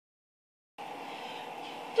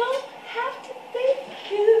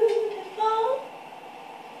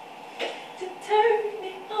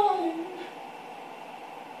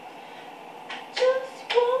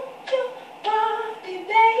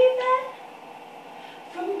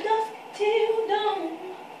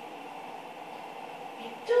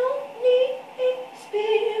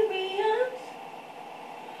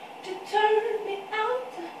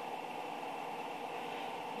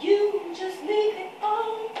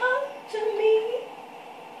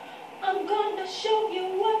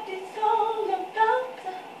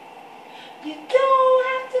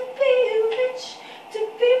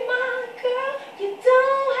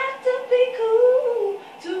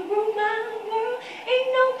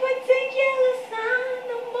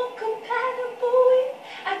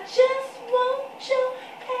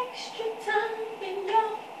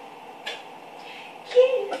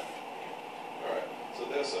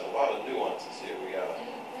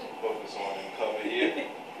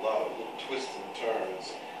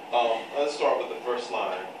Let's start with the first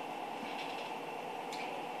line.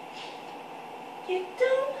 You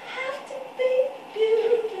don't have to be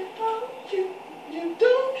beautiful. You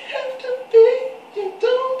don't have to be. You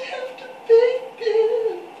don't have to be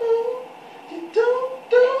beautiful. You don't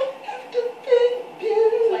have to be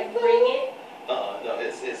beautiful. Like bring it. No,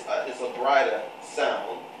 it's a brighter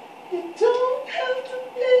sound. You don't have to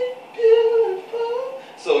be beautiful.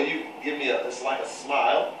 So you give me it's like a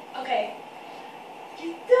smile. Okay.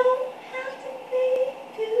 You don't have to be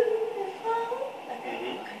beautiful. Okay.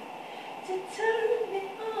 Okay. To turn me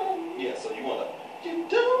on. Yeah, so you want to. You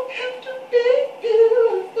don't have to be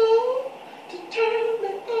beautiful to turn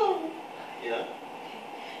me on. Yeah.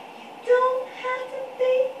 You don't have to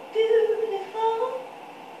be beautiful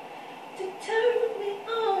to turn me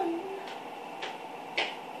on. I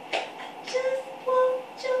just want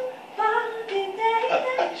your body, baby. I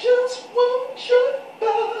just want your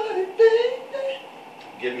body, baby.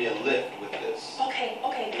 Give me a lift with this. Okay,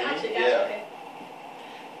 gotcha, Yeah. okay.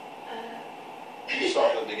 You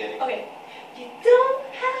start from the beginning. Okay. You don't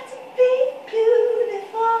have to be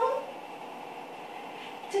beautiful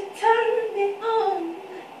to turn me on.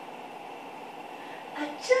 I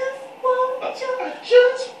just want your. I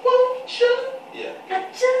just want your. Yeah. I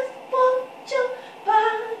just want your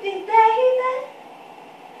body, baby.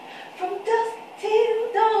 From dusk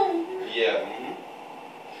till dawn. Yeah.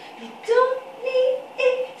 You don't need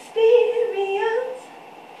experience.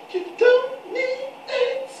 You don't need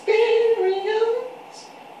experience.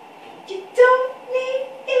 You don't need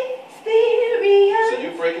experience. So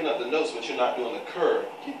you're breaking up the notes, but you're not doing the curve.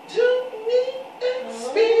 You don't need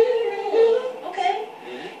experience. Oh, okay.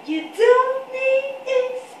 You don't need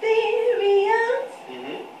experience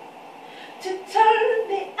to turn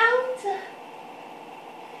me out.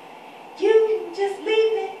 You can just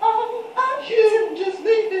leave it all up. You just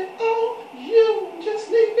leave it all. You just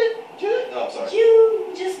leave it. Oh, I'm sorry.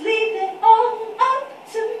 You just leave it all up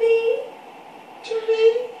to me. To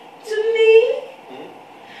me. To me.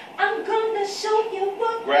 I'm gonna show you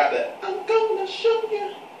what. Grab that. I'm gonna show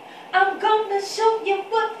you. I'm gonna show you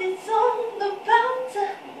what it's all about.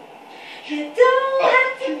 You don't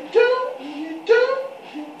have to. You don't. You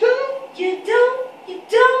don't. You don't. You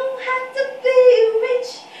don't have to be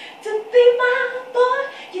rich to be my boy.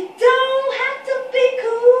 You don't have to be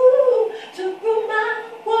cool to rule my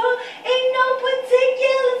world. Ain't no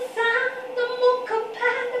particular sign I'm more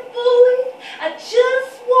compatible with. I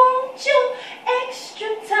just want your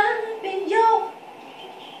extra time and your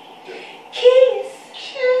kiss.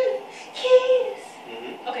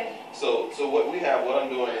 Okay. So what I'm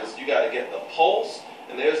doing is you got to get the pulse,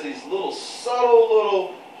 and there's these little subtle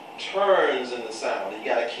little turns in the sound. You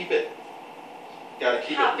got to keep it.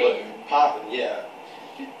 Popping. Yeah.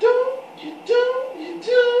 You don't.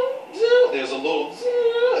 There's a little.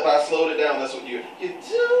 If I slowed it down, that's what you. You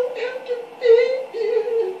don't have to be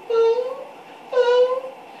beautiful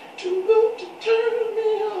to turn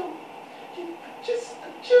me on. I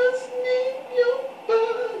just need your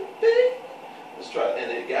body, baby. Let's try it.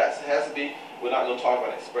 And has to be. We're not going to talk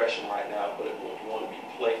about expression right now, but you want to be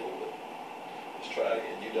playful with it. Let's try it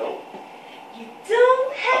again. You don't. You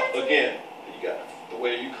don't have to. Again, you got the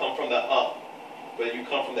way you come from the where you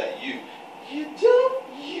come from that you. You don't.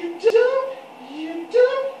 You don't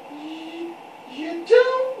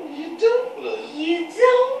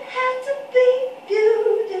have to be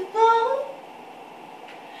beautiful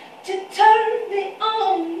to turn me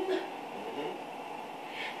on.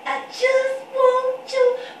 I just want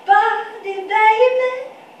your body, baby,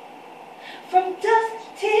 from dusk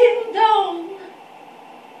till dawn.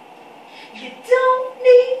 You don't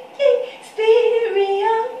need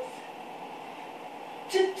experience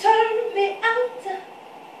to turn me out.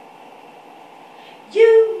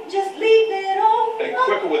 You just leave it all. Hey,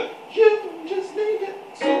 quicker with it. You just leave it.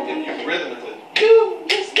 So if you rhythmically. You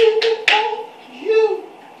just leave it all. You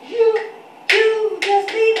just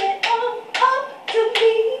leave it all up to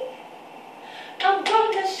me. I'm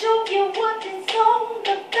gonna show you what it's all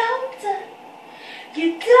about.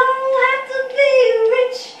 You don't have to be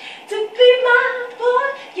rich to be my boy.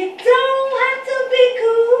 You don't have to be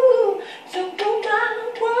cool to rule my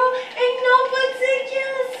world. Ain't no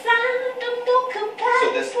particular sign I'm more compatible. So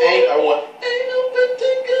this ain't ain't no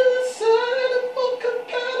particular sign I'm more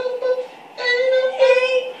compatible.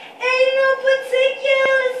 Ain't no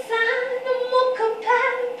particular sign I'm more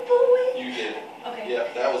compatible with. You did it. Okay. Yeah,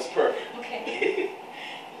 that was perfect. Okay.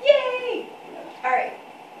 Yay! Alright.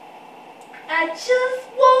 I just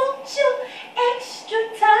want your extra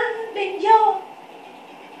time and your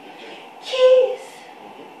kiss.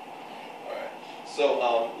 Alright. So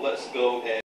let's go and